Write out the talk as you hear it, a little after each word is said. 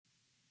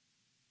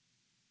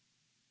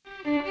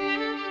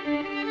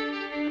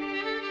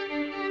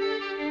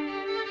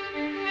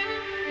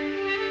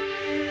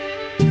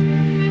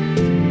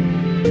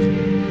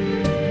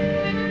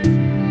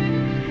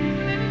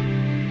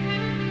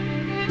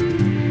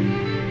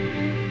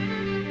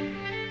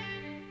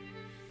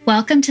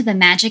Welcome to the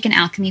Magic and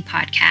Alchemy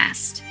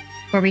podcast,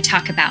 where we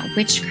talk about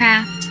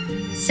witchcraft,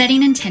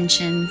 setting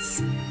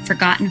intentions,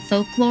 forgotten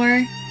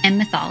folklore, and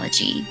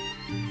mythology.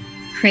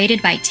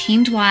 Created by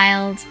Tamed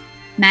Wild,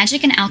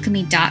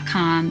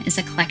 magicandalchemy.com is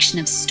a collection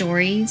of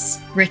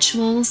stories,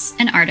 rituals,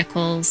 and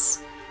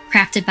articles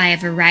crafted by a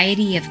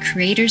variety of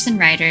creators and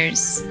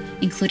writers,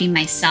 including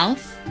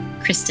myself,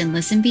 Kristen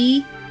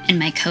Lisenby, and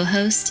my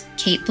co-host,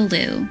 Kate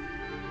Ballou.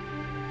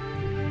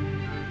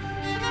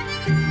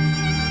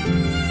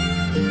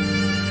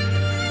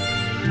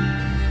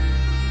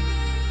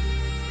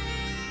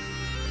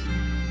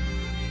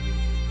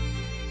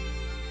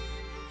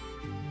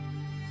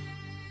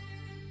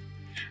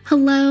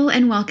 Hello,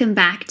 and welcome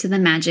back to the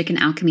Magic and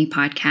Alchemy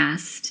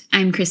podcast.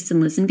 I'm Kristen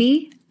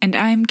Lisenby. And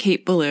I'm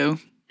Kate Ballou.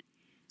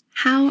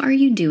 How are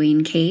you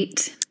doing,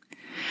 Kate?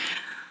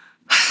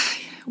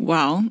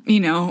 Well,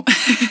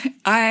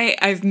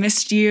 I've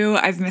missed you.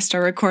 I've missed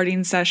our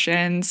recording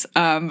sessions,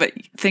 but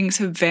things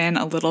have been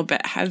a little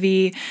bit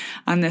heavy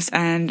on this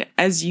end,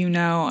 as you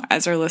know,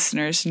 as our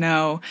listeners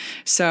know.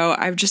 So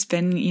I've just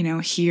been,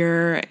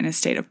 here in a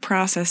state of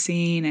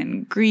processing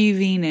and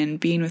grieving and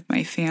being with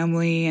my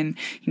family. And,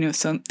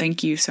 so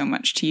thank you so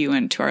much to you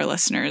and to our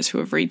listeners who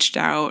have reached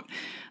out.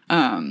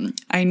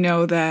 I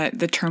know that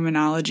the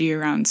terminology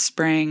around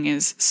spring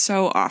is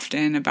so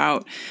often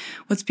about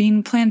what's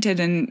being planted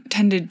and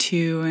tended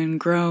to and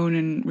grown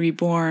and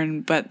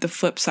reborn, but the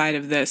flip side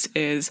of this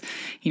is,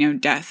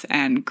 death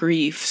and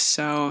grief.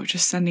 So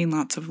just sending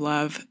lots of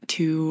love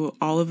to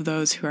all of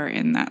those who are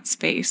in that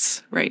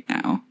space right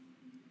now.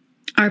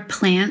 Are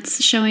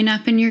plants showing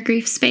up in your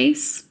grief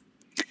space?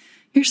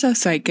 You're so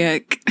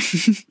psychic.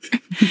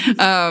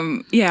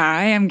 Yeah,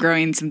 I am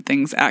growing some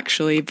things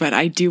actually, but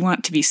I do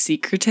want to be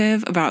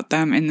secretive about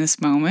them in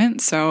this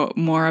moment. So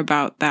more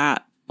about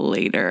that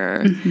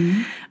later.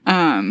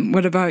 Mm-hmm.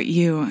 What about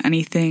you?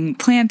 Anything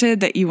planted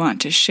that you want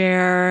to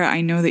share?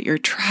 I know that you're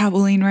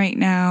traveling right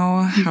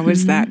now. How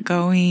is that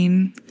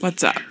going?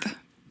 What's up?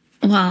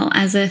 Well,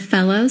 as a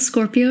fellow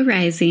Scorpio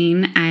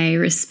rising, I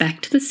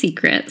respect the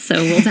secret, so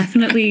we'll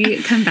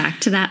definitely come back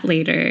to that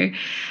later.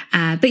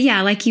 But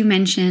yeah, like you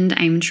mentioned,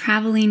 I'm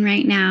traveling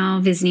right now,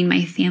 visiting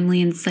my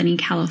family in sunny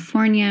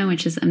California,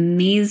 which is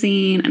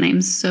amazing, and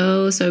I'm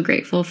so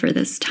grateful for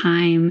this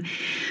time.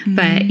 Mm-hmm.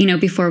 But,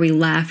 before we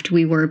left,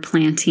 we were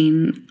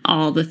planting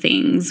all the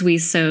things. We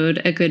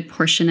sowed a good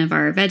portion of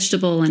our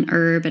vegetable and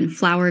herb and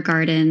flower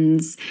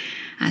gardens.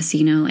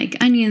 Like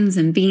onions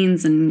and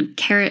beans and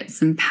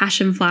carrots and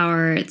passion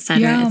flower, et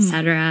cetera, et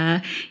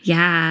cetera.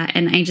 Yeah.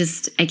 And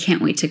I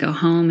can't wait to go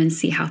home and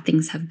see how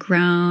things have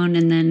grown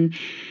and then,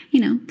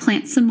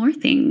 plant some more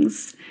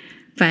things.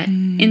 But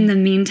in the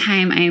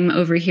meantime, I'm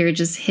over here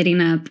just hitting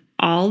up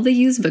all the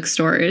used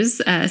bookstores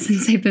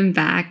since I've been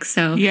back.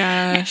 So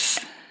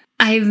yes.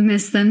 I've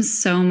missed them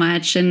so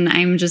much, and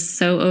I'm just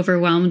so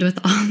overwhelmed with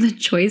all the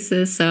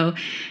choices. So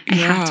I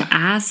have to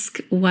ask,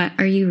 what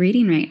are you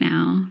reading right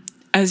now?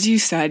 As you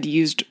said,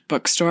 used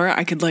bookstore,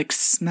 I could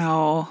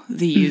smell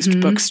the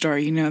used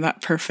bookstore,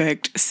 that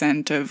perfect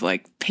scent of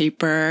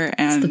paper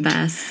and it's the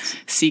best.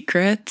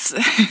 Secrets.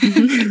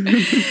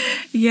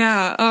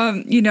 Yeah.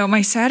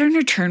 My Saturn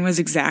return was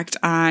exact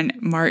on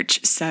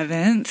March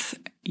 7th.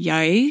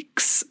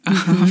 Yikes.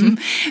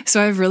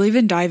 So I've really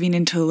been diving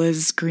into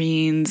Liz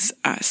Green's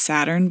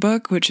Saturn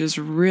book, which is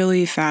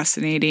really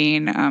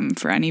fascinating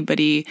for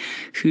anybody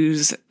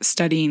who's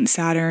studying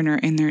Saturn or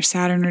in their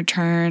Saturn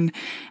return.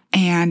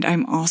 And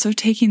I'm also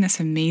taking this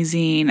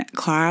amazing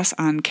class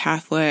on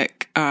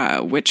Catholic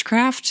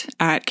witchcraft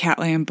at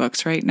Catland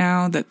Books right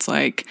now that's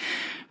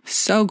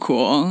so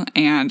cool.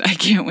 And I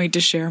can't wait to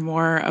share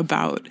more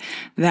about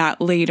that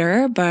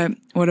later. But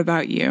what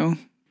about you?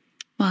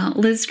 Well,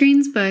 Liz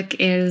Green's book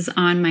is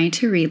on my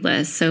to-read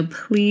list, so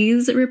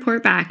please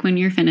report back when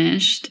you're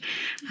finished.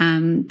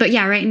 But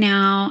yeah, right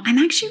now, I'm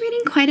actually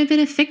reading quite a bit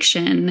of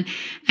fiction.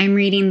 I'm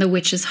reading The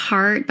Witch's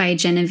Heart by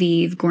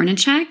Genevieve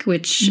Gornichek,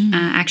 which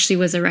actually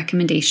was a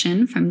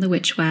recommendation from the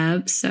Witch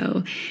Web.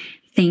 So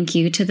thank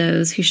you to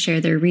those who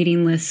share their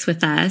reading lists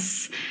with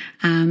us.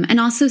 And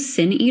also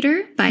Sin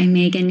Eater by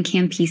Megan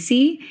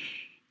Campisi.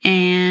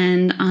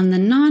 And on the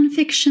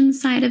nonfiction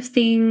side of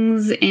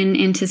things, in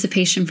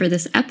anticipation for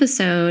this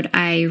episode,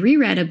 I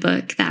reread a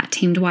book that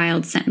Tamed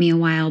Wild sent me a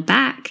while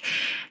back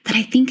that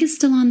I think is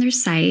still on their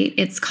site.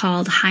 It's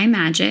called High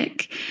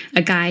Magick,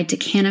 A Guide to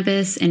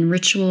Cannabis and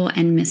Ritual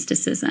and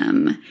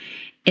Mysticism.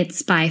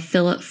 It's by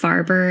Philip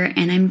Farber,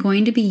 and I'm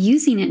going to be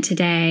using it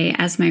today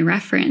as my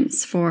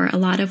reference for a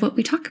lot of what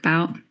we talk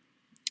about.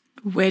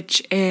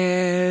 Which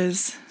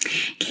is?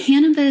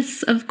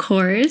 Cannabis, of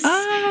course.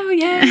 Oh,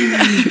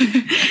 yeah.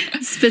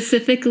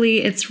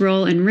 Specifically, its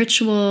role in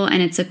ritual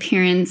and its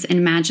appearance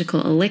in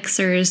magical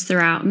elixirs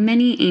throughout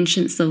many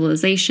ancient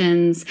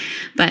civilizations,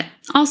 but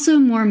also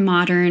more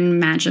modern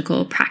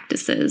magical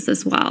practices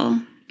as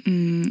well.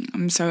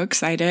 I'm so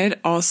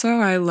excited. Also,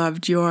 I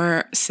loved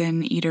your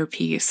Sin Eater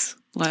piece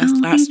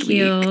last week.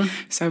 You.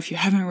 So if you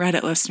haven't read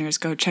it, listeners,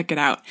 go check it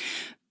out.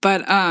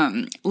 But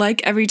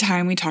like every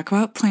time we talk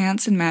about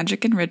plants and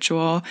magic and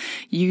ritual,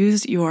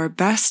 use your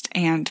best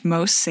and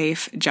most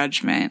safe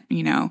judgment.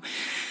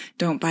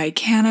 Don't buy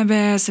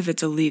cannabis if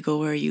it's illegal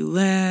where you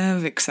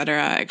live,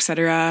 etc.,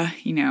 etc.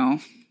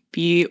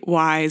 Be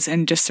wise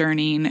and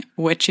discerning,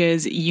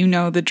 witches, you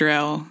know the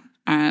drill.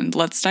 And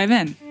let's dive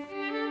in.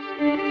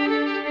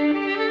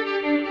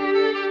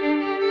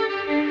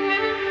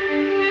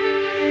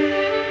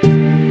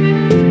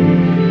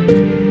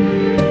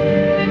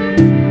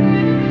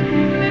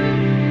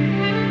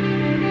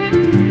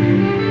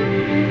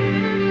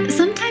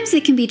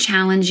 It can be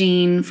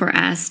challenging for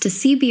us to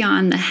see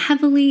beyond the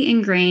heavily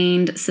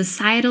ingrained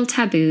societal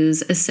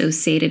taboos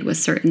associated with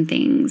certain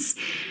things.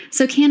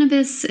 So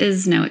cannabis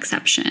is no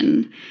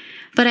exception.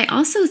 But I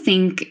also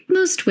think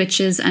most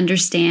witches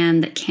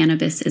understand that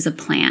cannabis is a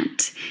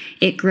plant.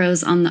 It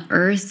grows on the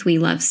earth we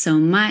love so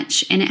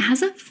much, and it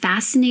has a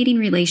fascinating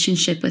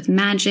relationship with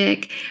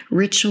magic,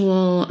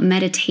 ritual,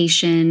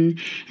 meditation,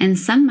 and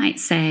some might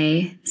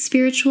say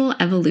spiritual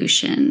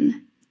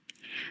evolution.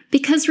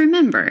 Because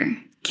remember,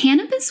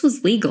 cannabis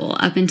was legal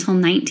up until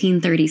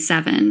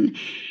 1937.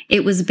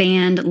 It was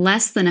banned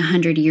less than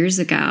 100 years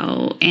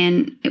ago,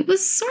 and it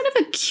was sort of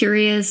a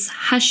curious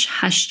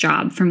hush-hush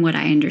job from what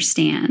I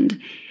understand.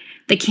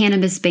 The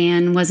cannabis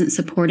ban wasn't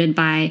supported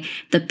by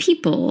the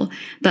people,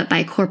 but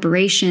by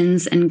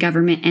corporations and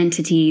government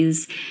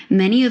entities,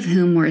 many of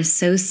whom were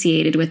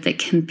associated with the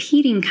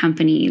competing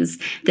companies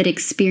that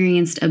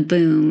experienced a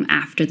boom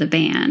after the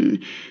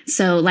ban.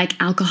 So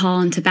like alcohol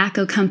and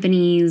tobacco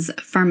companies,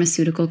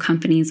 pharmaceutical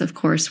companies, of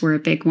course, were a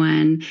big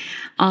one.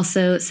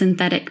 Also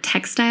synthetic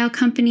textile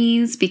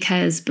companies,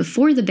 because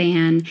before the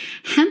ban,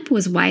 hemp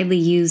was widely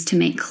used to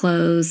make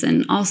clothes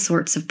and all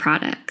sorts of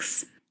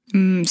products.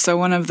 So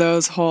one of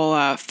those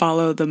whole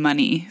follow the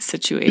money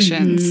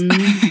situations.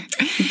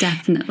 Mm-hmm.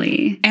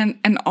 Definitely.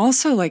 And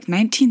also like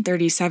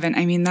 1937,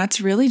 I mean, that's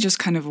really just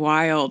kind of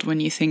wild when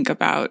you think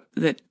about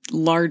the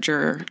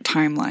larger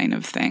timeline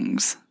of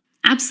things.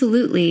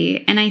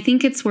 Absolutely. And I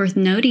think it's worth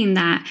noting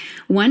that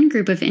one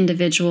group of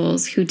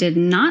individuals who did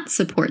not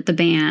support the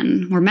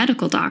ban were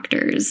medical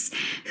doctors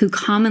who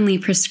commonly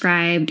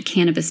prescribed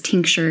cannabis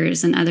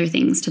tinctures and other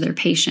things to their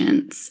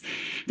patients.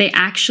 They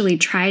actually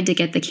tried to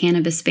get the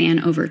cannabis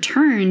ban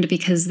overturned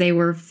because they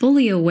were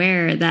fully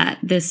aware that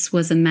this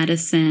was a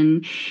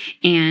medicine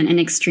and an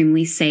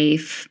extremely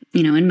safe,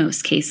 in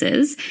most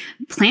cases,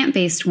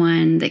 plant-based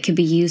one that could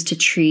be used to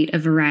treat a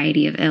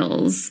variety of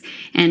ills,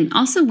 and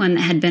also one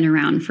that had been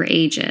around for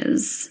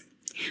ages.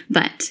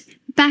 But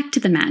back to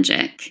the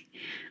magic.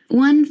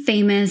 One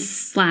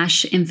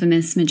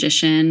famous/infamous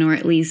magician, or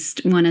at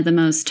least one of the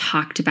most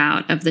talked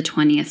about of the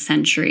 20th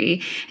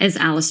century, is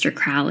Aleister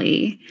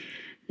Crowley.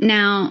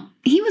 Now,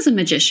 he was a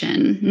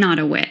magician, not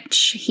a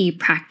witch. He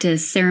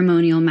practiced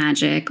ceremonial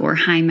magic, or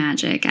high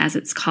magic as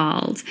it's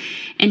called,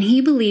 and he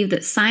believed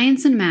that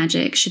science and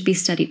magic should be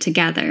studied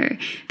together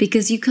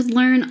because you could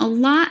learn a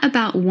lot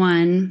about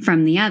one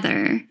from the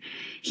other.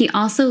 He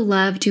also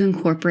loved to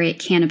incorporate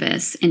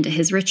cannabis into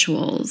his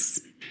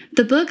rituals.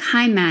 The book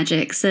High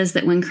Magic says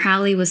that when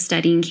Crowley was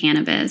studying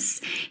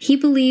cannabis, he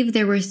believed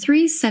there were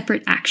 3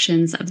 separate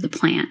actions of the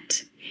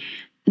plant.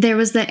 There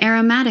was the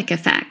aromatic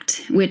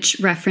effect, which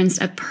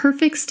referenced a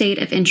perfect state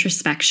of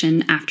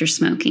introspection after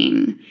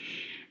smoking.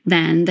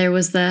 Then there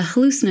was the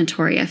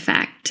hallucinatory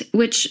effect,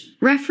 which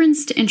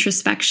referenced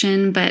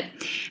introspection, but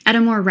at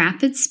a more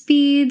rapid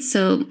speed,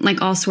 so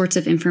like all sorts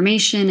of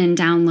information and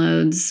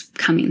downloads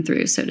coming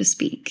through, so to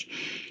speak.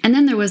 And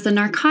then there was the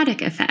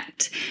narcotic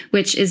effect,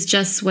 which is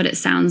just what it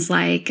sounds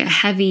like, a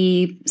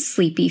heavy,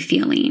 sleepy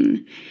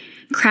feeling.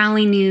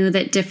 Crowley knew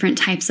that different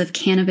types of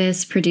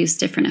cannabis produced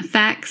different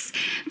effects,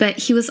 but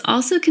he was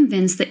also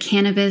convinced that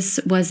cannabis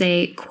was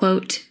a,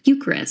 quote,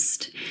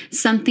 Eucharist,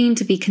 something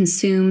to be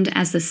consumed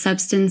as the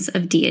substance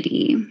of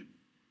deity.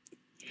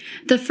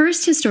 The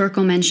first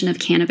historical mention of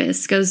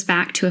cannabis goes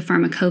back to a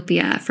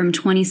pharmacopoeia from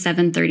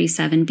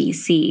 2737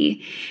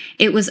 BC.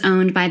 It was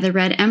owned by the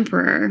Red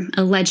Emperor,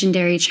 a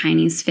legendary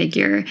Chinese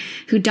figure,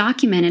 who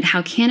documented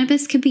how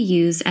cannabis could be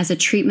used as a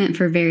treatment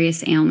for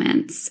various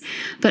ailments,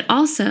 but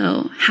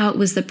also how it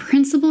was the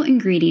principal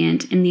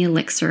ingredient in the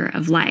elixir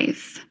of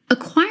life.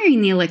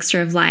 Acquiring the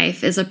elixir of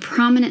life is a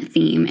prominent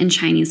theme in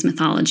Chinese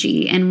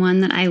mythology and one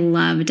that I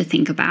love to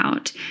think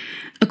about.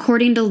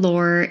 According to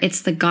lore,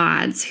 it's the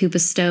gods who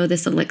bestow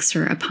this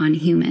elixir upon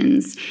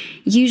humans,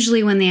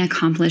 usually when they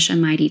accomplish a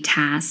mighty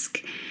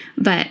task.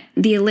 But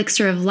the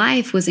elixir of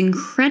life was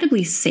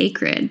incredibly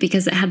sacred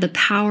because it had the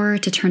power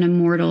to turn a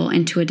mortal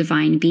into a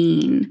divine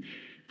being.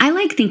 I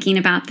like thinking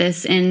about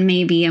this in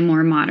maybe a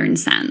more modern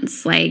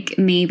sense, like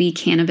maybe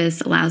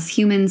cannabis allows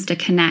humans to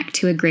connect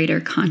to a greater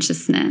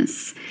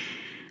consciousness.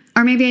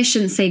 Or maybe I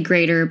shouldn't say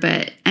greater,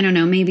 but I don't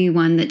know, maybe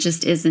one that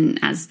just isn't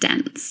as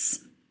dense.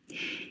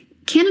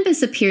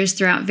 Cannabis appears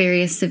throughout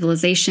various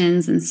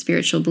civilizations and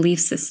spiritual belief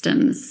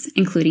systems,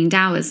 including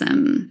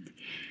Taoism.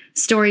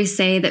 Stories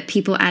say that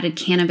people added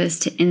cannabis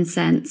to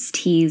incense,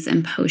 teas,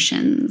 and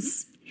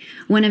potions.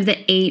 One of the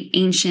 8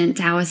 ancient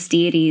Taoist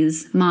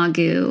deities, Ma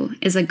Gu,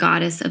 is a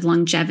goddess of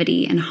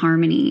longevity and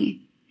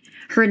harmony.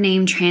 Her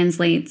name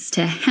translates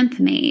to hemp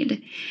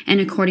maid, and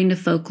according to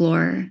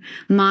folklore,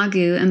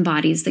 Magu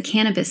embodies the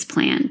cannabis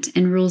plant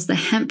and rules the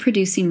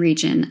hemp-producing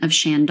region of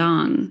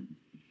Shandong.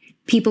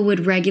 People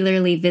would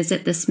regularly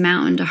visit this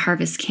mountain to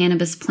harvest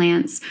cannabis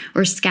plants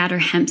or scatter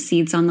hemp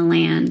seeds on the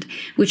land,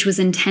 which was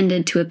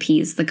intended to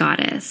appease the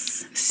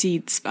goddess.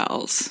 Seed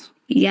spells.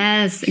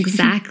 Yes,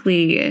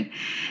 exactly.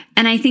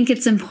 And I think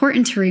it's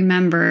important to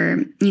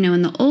remember,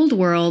 in the old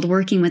world,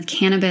 working with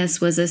cannabis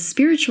was a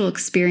spiritual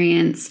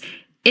experience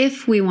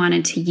if we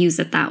wanted to use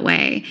it that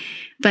way.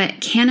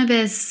 But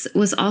cannabis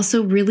was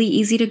also really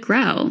easy to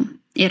grow.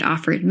 It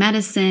offered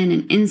medicine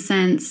and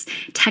incense,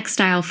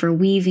 textile for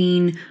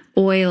weaving,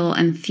 oil,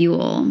 and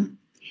fuel.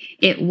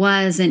 It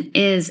was and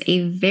is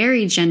a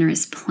very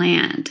generous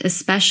plant,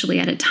 especially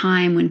at a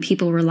time when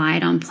people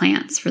relied on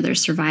plants for their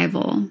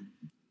survival.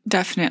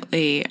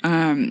 Definitely.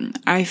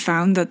 I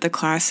found that the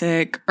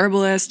classic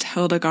herbalist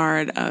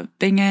Hildegard of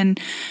Bingen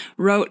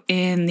wrote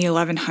in the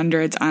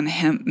 1100s on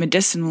hemp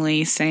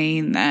medicinally,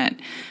 saying that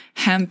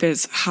hemp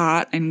is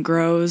hot and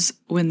grows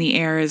when the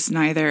air is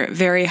neither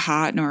very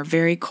hot nor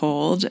very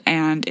cold,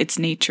 and its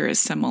nature is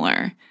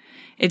similar.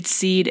 Its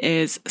seed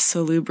is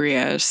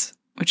salubrious,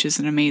 which is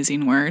an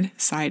amazing word,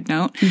 side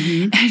note,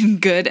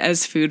 and good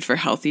as food for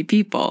healthy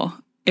people.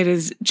 It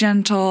is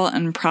gentle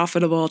and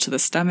profitable to the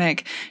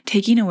stomach,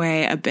 taking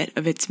away a bit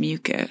of its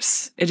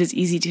mucus. It is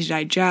easy to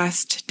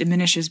digest,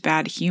 diminishes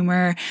bad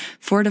humor,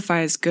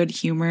 fortifies good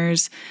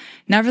humors.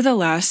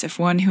 Nevertheless, if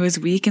one who is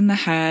weak in the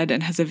head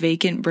and has a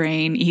vacant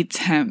brain eats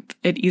hemp,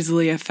 it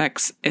easily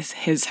affects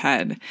his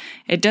head.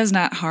 It does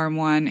not harm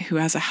one who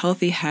has a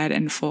healthy head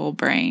and full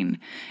brain.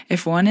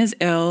 If one is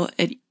ill,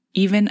 it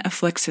even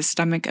afflicts his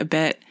stomach a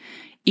bit.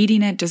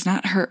 Eating it does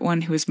not hurt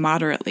one who is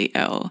moderately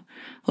ill.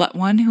 Let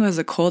one who has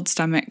a cold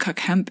stomach cook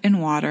hemp in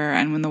water,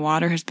 and when the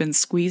water has been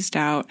squeezed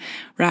out,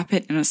 wrap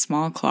it in a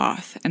small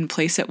cloth and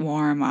place it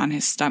warm on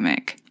his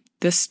stomach.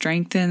 This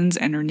strengthens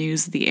and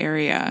renews the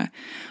area.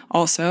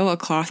 Also, a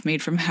cloth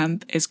made from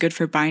hemp is good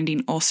for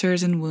binding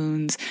ulcers and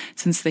wounds,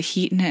 since the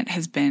heat in it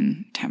has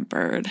been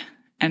tempered.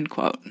 End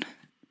quote.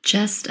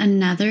 Just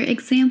another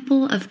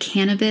example of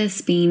cannabis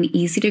being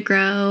easy to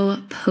grow,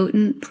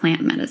 potent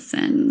plant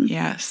medicine.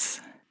 Yes.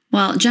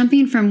 Well,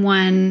 jumping from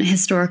one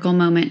historical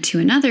moment to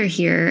another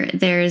here,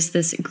 there's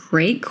this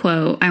great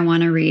quote I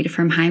want to read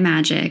from High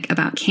Magick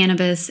about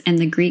cannabis and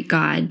the Greek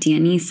god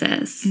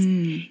Dionysus.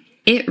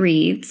 It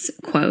reads,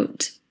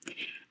 quote,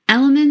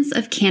 "Elements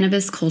of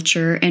cannabis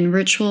culture and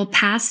ritual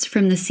passed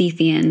from the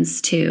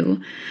Scythians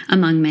to,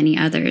 among many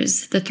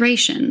others, the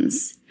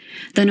Thracians.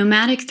 The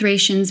nomadic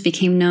Thracians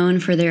became known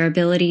for their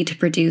ability to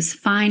produce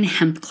fine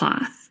hemp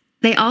cloth.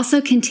 They also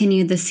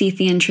continued the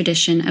Scythian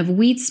tradition of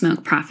weed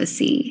smoke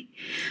prophecy.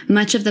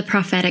 Much of the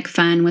prophetic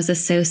fun was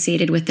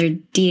associated with their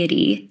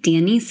deity,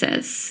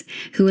 Dionysus,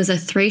 who was a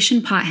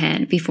Thracian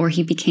pothead before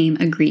he became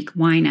a Greek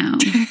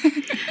wino.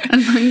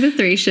 Among the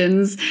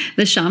Thracians,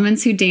 the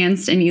shamans who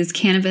danced and used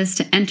cannabis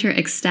to enter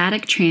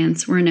ecstatic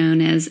trance were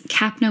known as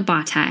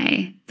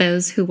kapnobatai,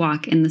 those who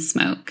walk in the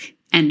smoke."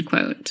 End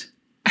quote.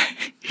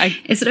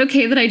 Is it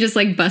okay that I just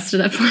busted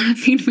up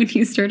laughing when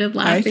you started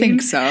laughing? I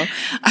think so.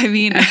 I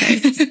mean,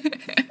 okay.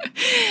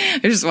 I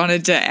just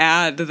wanted to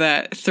add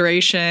that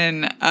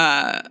Thracian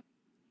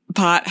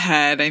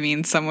pothead, I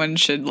mean, someone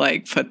should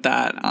put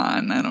that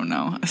on, I don't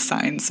know, a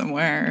sign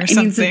somewhere or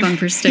something. It needs a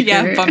bumper sticker.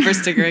 Yeah, bumper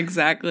sticker,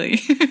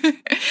 exactly.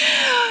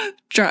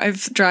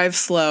 Drive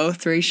slow,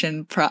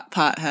 Thracian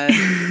pothead.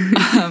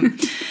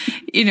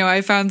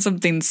 I found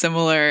something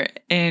similar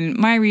in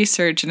my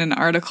research in an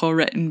article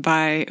written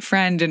by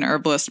friend and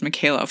herbalist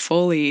Michaela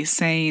Foley,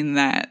 saying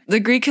that the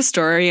Greek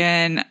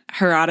historian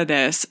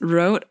Herodotus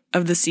wrote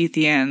of the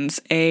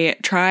Scythians, a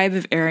tribe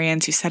of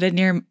Aryans who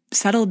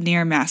settled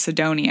near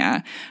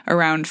Macedonia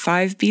around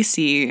 5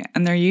 BC,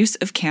 and their use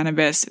of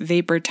cannabis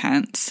vapor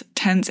tents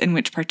in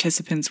which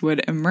participants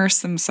would immerse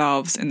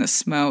themselves in the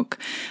smoke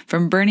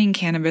from burning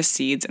cannabis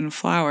seeds and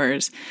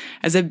flowers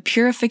as a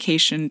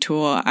purification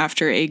tool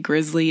after a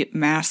grisly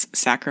mass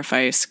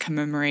sacrifice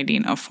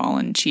commemorating a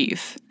fallen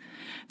chief.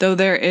 Though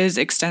there is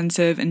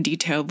extensive and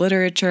detailed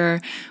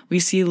literature, we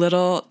see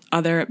little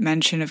other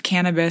mention of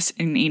cannabis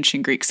in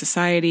ancient Greek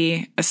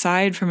society,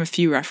 aside from a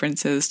few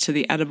references to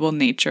the edible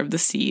nature of the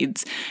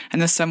seeds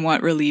and the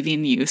somewhat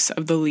relieving use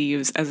of the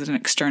leaves as an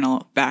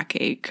external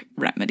backache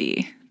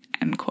remedy.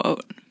 End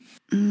quote.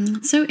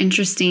 So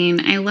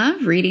interesting. I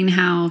love reading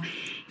how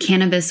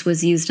cannabis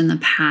was used in the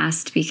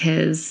past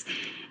because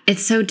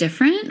it's so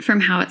different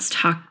from how it's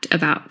talked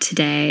about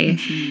today.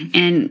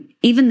 And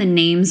even the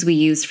names we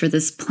use for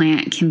this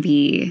plant can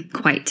be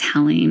quite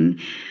telling.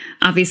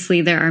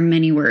 Obviously, there are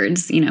many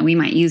words, we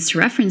might use to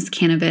reference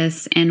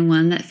cannabis, and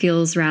one that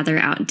feels rather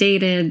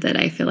outdated that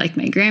I feel like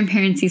my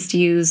grandparents used to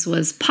use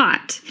was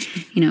pot,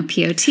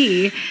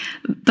 P-O-T.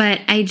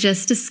 But I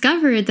just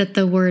discovered that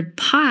the word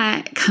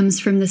pot comes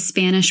from the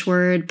Spanish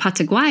word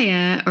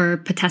pataguaya, or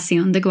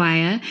potación de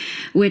guaya,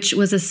 which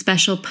was a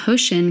special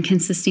potion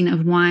consisting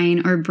of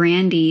wine or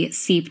brandy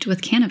seeped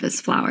with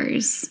cannabis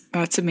flowers.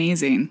 That's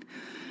amazing.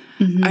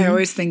 I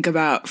always think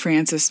about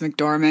Frances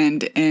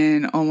McDormand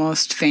in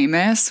Almost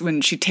Famous when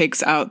she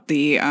takes out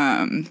the,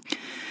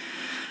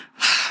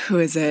 who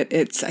is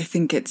it? I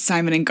think it's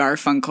Simon and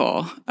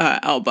Garfunkel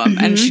album.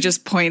 And she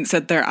just points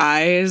at their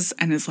eyes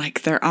and is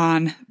like, they're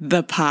on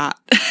the pot.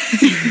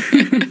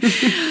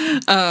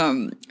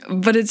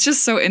 But it's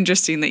just so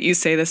interesting that you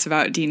say this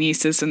about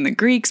Dionysus and the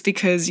Greeks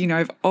because,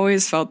 I've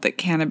always felt that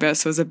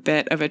cannabis was a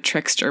bit of a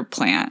trickster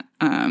plant,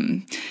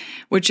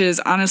 which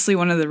is honestly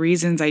one of the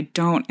reasons I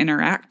don't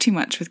interact too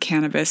much with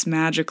cannabis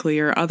magically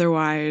or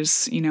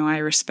otherwise. I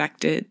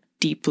respect it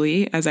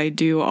deeply as I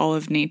do all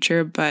of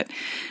nature, but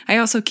I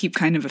also keep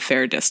kind of a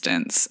fair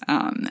distance.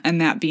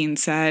 And that being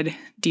said,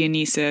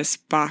 Dionysus,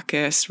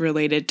 Bacchus,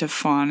 related to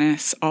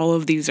Faunus, all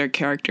of these are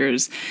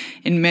characters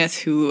in myth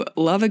who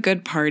love a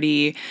good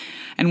party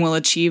and will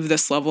achieve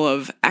this level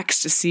of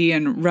ecstasy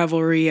and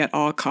revelry at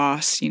all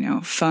costs,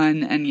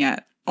 fun and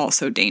yet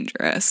also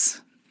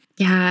dangerous.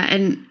 Yeah,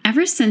 and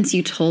ever since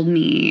you told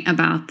me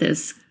about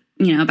this,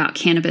 about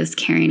cannabis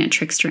carrying a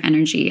trickster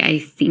energy, I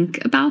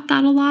think about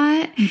that a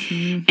lot.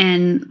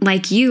 And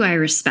like you, I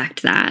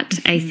respect that.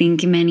 I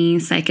think many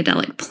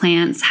psychedelic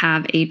plants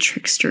have a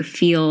trickster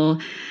feel,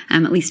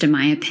 at least in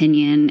my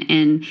opinion.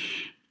 And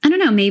I don't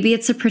know, maybe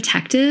it's a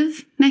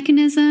protective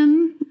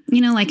mechanism.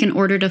 Like in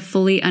order to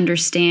fully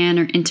understand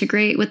or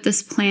integrate with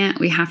this plant,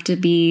 we have to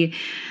be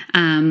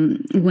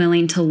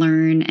willing to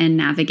learn and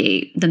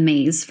navigate the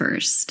maze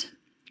first.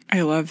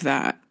 I love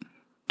that.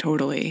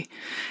 Totally.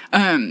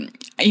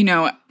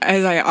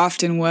 As I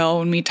often will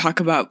when we talk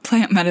about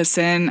plant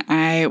medicine,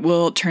 I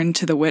will turn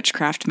to the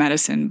witchcraft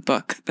medicine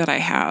book that I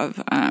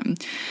have.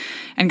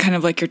 And kind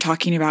of like you're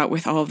talking about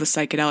with all of the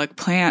psychedelic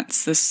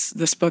plants,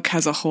 this book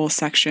has a whole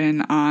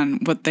section on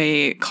what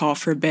they call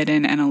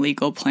forbidden and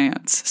illegal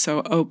plants.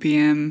 So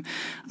opium,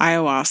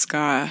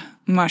 ayahuasca,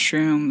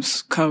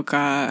 mushrooms,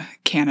 coca,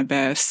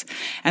 cannabis.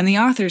 And the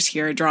authors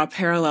here draw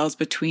parallels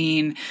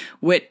between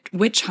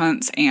witch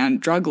hunts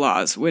and drug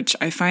laws, which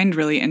I find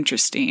really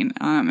interesting.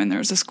 And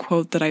there's this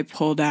quote that I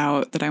pulled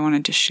out that I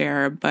wanted to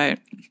share, but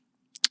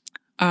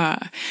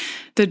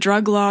the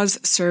drug laws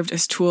served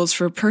as tools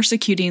for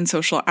persecuting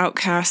social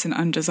outcasts and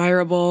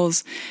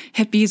undesirables.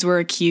 Hippies were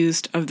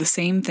accused of the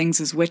same things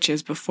as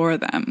witches before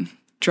them: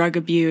 drug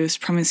abuse,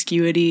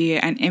 promiscuity,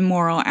 and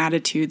immoral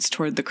attitudes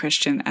toward the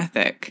Christian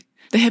ethic.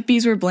 The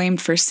hippies were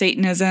blamed for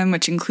Satanism,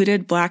 which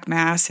included black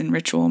mass and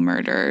ritual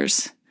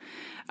murders.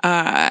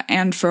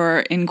 And for,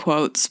 in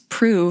quotes,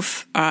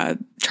 proof,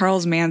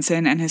 Charles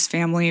Manson and his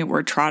family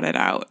were trotted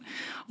out.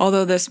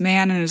 Although this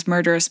man and his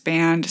murderous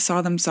band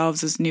saw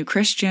themselves as new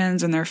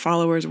Christians and their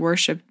followers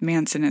worshipped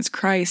Manson as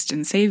Christ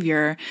and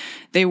Savior,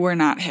 they were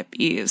not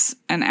hippies.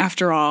 And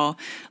after all,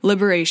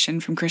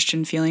 liberation from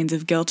Christian feelings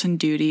of guilt and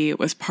duty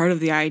was part of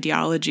the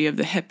ideology of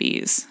the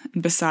hippies.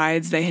 And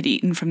besides, they had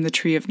eaten from the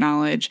tree of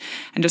knowledge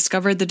and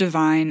discovered the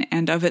divine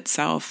and of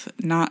itself,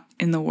 not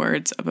in the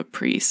words of a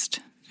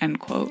priest.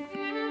 End quote.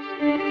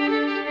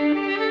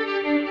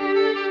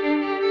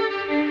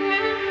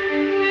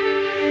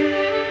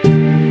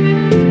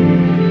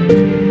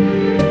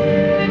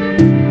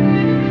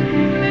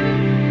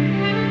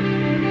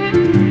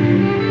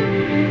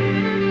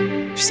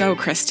 So,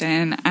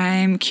 Kristen,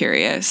 I'm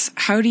curious,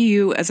 how do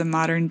you, as a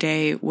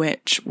modern-day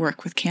witch,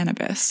 work with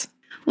cannabis?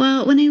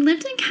 Well, when I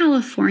lived in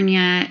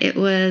California, it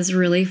was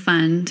really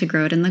fun to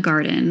grow it in the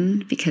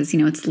garden because,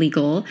 it's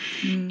legal.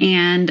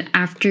 And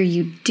after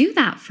you do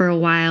that for a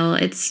while,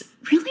 it's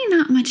really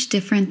not much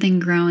different than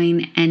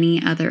growing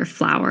any other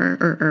flower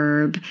or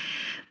herb.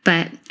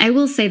 But I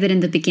will say that in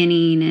the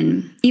beginning,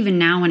 and even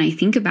now when I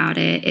think about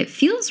it, it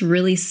feels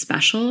really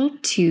special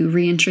to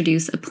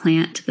reintroduce a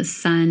plant to the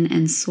sun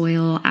and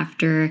soil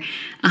after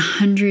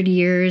 100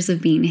 years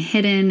of being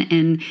hidden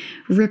and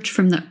ripped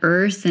from the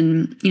earth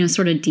and,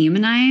 sort of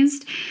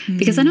demonized.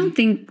 Because I don't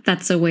think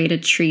that's a way to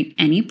treat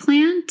any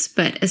plant,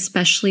 but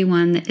especially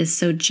one that is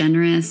so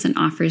generous and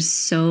offers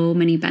so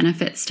many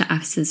benefits to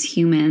us as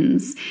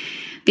humans.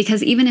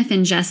 Because even if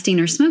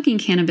ingesting or smoking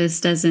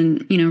cannabis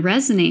doesn't,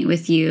 resonate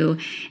with you,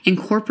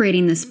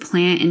 incorporating this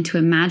plant into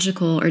a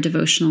magical or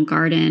devotional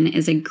garden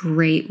is a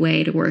great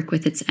way to work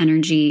with its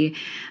energy,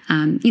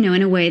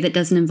 in a way that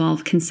doesn't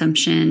involve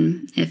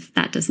consumption, if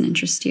that doesn't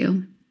interest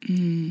you.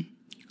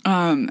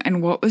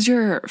 And what was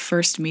your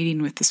first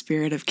meeting with the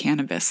spirit of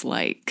cannabis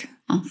like?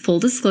 Well, full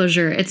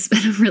disclosure, it's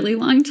been a really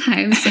long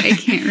time, so I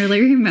can't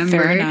really remember.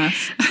 Fair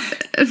enough.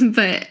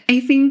 But I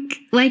think,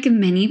 like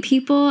many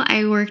people,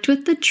 I worked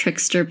with the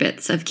trickster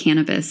bits of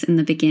cannabis in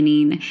the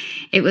beginning.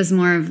 It was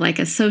more of like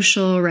a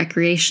social,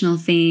 recreational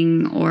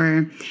thing,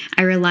 or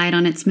I relied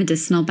on its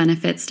medicinal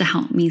benefits to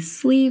help me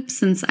sleep,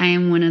 since I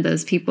am one of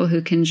those people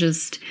who can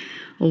just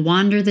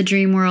wander the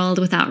dream world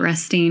without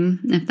resting,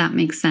 if that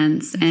makes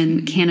sense.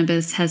 And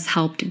cannabis has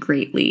helped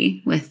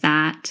greatly with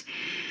that.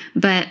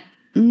 But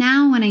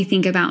now when I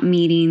think about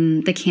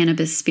meeting the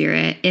cannabis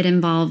spirit, it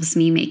involves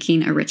me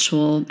making a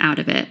ritual out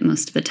of it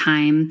most of the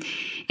time.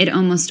 It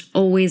almost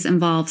always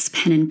involves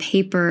pen and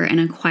paper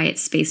and a quiet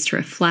space to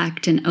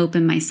reflect and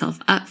open myself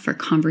up for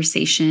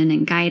conversation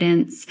and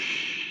guidance.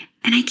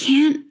 And I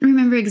can't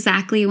remember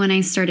exactly when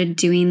I started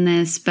doing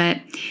this, but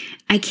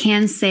I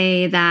can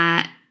say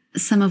that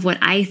some of what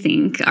I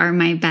think are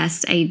my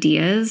best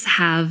ideas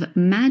have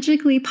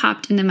magically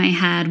popped into my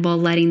head while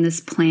letting this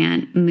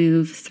plant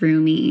move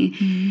through me.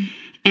 Mm.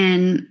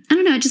 And I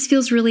don't know, it just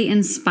feels really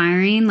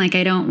inspiring. Like,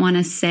 I don't want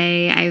to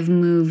say I've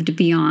moved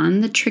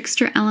beyond the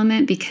trickster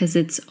element because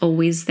it's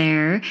always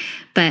there.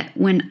 But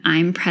when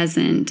I'm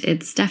present,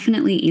 it's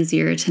definitely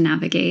easier to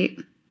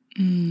navigate.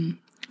 Mm.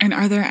 And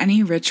are there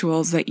any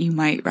rituals that you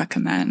might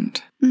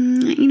recommend?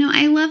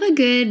 I love a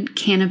good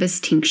cannabis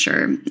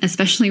tincture,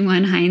 especially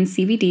one high in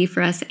CBD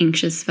for us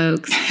anxious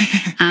folks.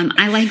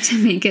 I like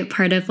to make it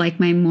part of like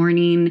my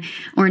morning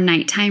or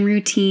nighttime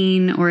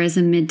routine or as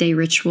a midday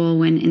ritual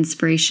when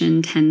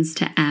inspiration tends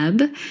to ebb.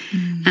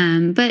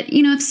 But,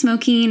 if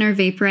smoking or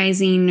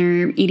vaporizing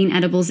or eating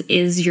edibles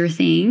is your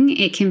thing,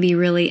 it can be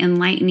really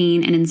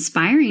enlightening and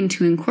inspiring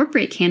to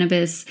incorporate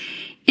cannabis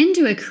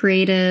into a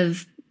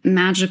creative,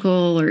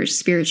 magical or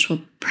spiritual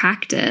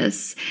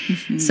practice.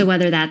 Mm-hmm. So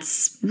whether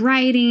that's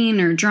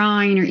writing or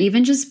drawing or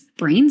even just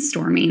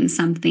brainstorming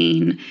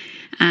something,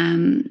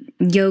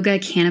 yoga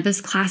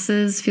cannabis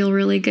classes feel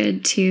really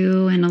good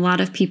too. And a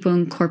lot of people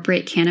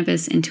incorporate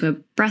cannabis into a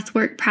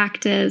breathwork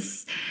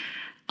practice,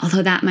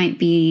 although that might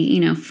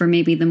be, for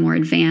maybe the more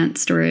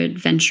advanced or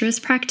adventurous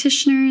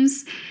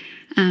practitioners.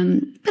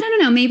 But I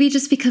don't know, maybe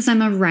just because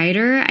I'm a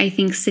writer, I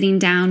think sitting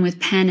down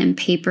with pen and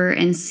paper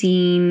and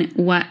seeing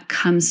what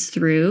comes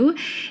through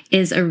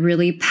is a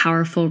really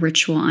powerful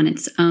ritual on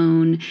its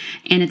own.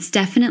 And it's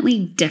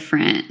definitely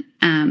different,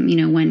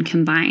 when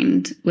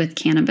combined with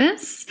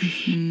cannabis.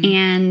 Mm-hmm.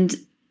 And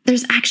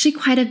there's actually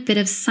quite a bit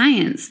of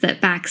science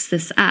that backs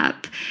this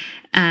up.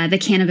 The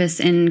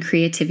cannabis and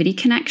creativity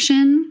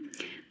connection.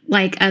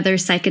 Like other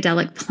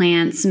psychedelic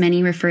plants,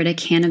 many refer to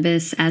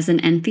cannabis as an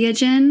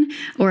entheogen,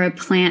 or a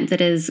plant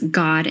that is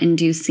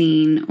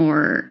God-inducing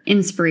or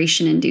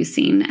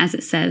inspiration-inducing, as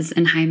it says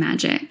in High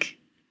Magick.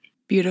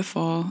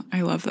 Beautiful.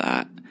 I love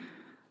that.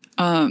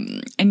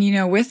 And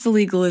with the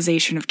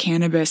legalization of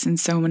cannabis in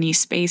so many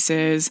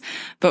spaces,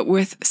 but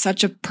with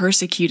such a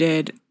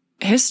persecuted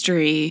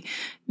history,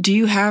 do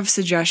you have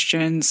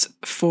suggestions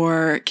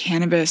for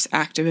cannabis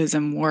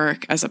activism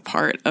work as a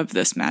part of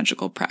this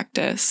magical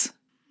practice?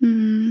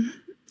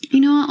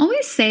 I'll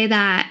always say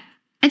that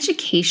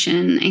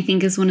education, I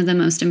think, is one of the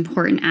most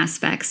important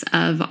aspects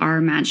of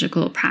our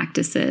magical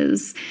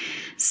practices.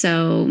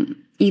 So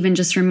even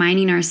just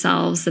reminding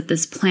ourselves that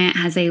this plant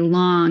has a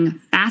long,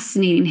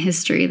 fascinating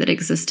history that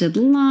existed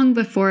long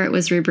before it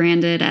was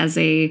rebranded as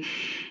a,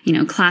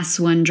 class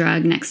 1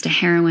 drug next to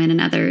heroin and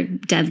other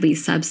deadly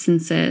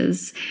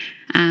substances.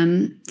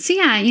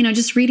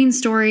 Just reading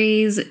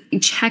stories,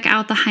 check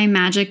out the High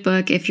Magick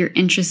book if you're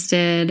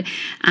interested,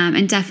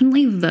 and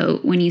definitely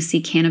vote when you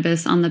see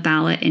cannabis on the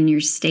ballot in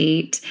your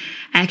state.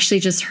 I actually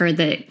just heard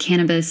that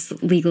cannabis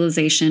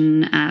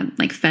legalization,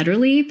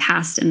 federally,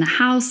 passed in the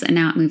House and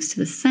now it moves to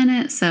the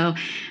Senate. So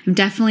I'm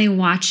definitely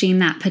watching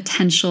that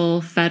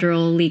potential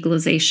federal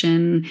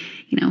legalization,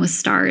 with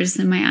stars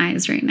in my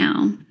eyes right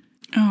now.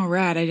 Oh,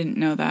 rad. I didn't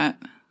know that.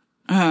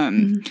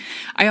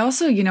 I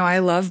also, I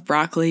love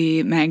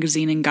Broccoli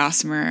Magazine and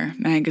Gossamer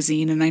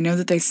Magazine, and I know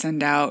that they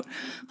send out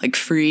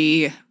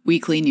free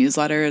weekly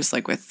newsletters,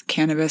 with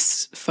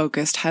cannabis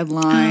focused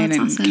headline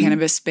and awesome.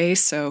 Cannabis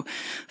space. So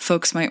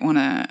folks might want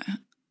to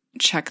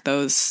check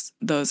those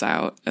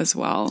out as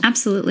well.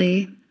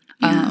 Absolutely.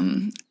 Yeah.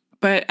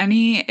 But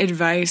any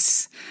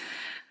advice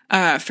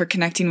for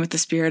connecting with the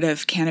spirit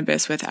of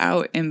cannabis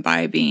without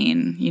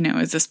imbibing?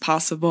 Is this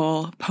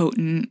possible?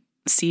 Potent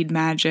seed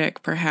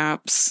magic,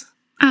 perhaps?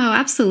 Oh,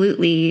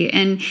 absolutely.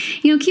 And,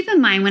 keep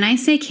in mind, when I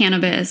say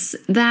cannabis,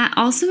 that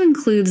also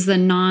includes the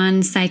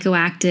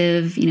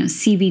non-psychoactive,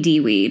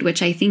 CBD weed,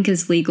 which I think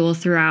is legal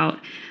throughout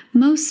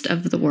most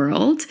of the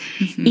world.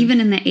 Mm-hmm.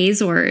 Even in the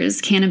Azores,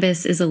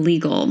 cannabis is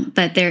illegal,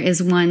 but there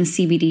is one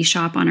CBD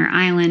shop on our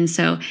island.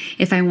 So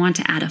if I want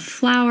to add a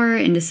flower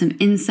into some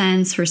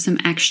incense for some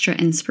extra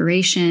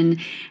inspiration,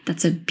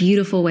 that's a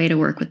beautiful way to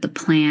work with the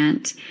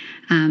plant.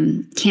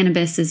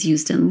 Cannabis is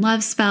used in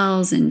love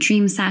spells and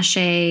dream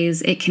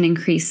sachets. It can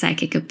increase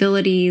psychic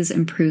abilities,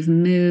 improve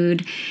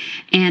mood,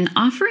 and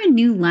offer a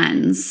new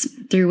lens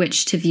through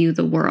which to view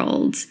the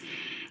world.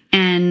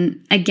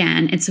 And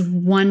again, it's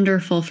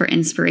wonderful for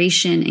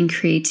inspiration and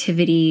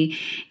creativity,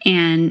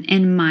 and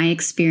in my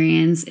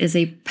experience is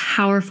a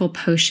powerful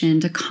potion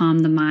to calm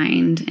the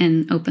mind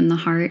and open the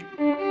heart.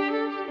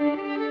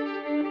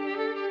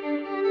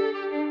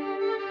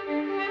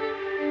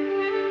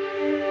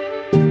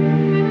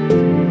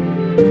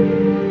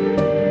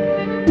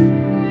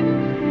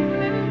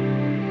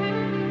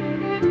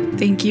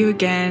 Thank you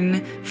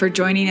again for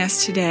joining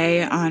us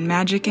today on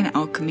Magick and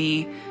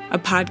Alchemy, a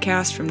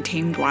podcast from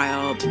Tamed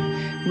Wild.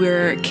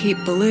 We're Kate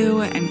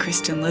Ballou and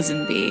Kristen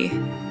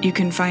Lisenby. You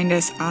can find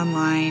us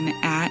online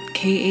at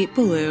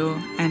K8Ballou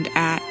and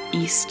at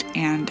East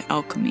and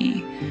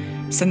Alchemy.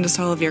 Send us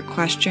all of your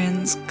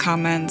questions,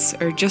 comments,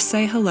 or just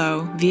say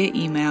hello via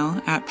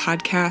email at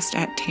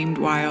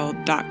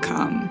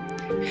podcast@tamedwild.com.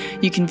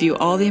 You can view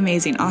all the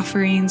amazing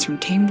offerings from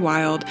Tamed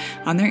Wild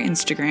on their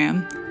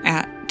Instagram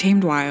at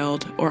Tamed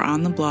Wild or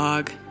on the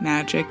blog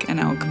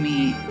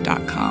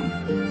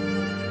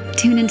magicandalchemy.com.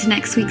 Tune into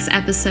next week's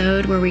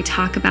episode where we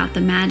talk about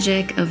the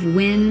magic of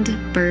wind,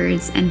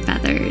 birds, and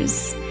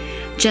feathers.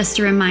 Just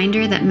a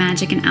reminder that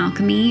magic and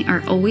alchemy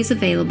are always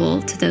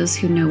available to those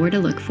who know where to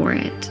look for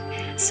it.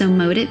 So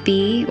mote it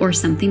be or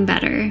something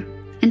better.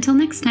 Until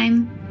next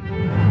time.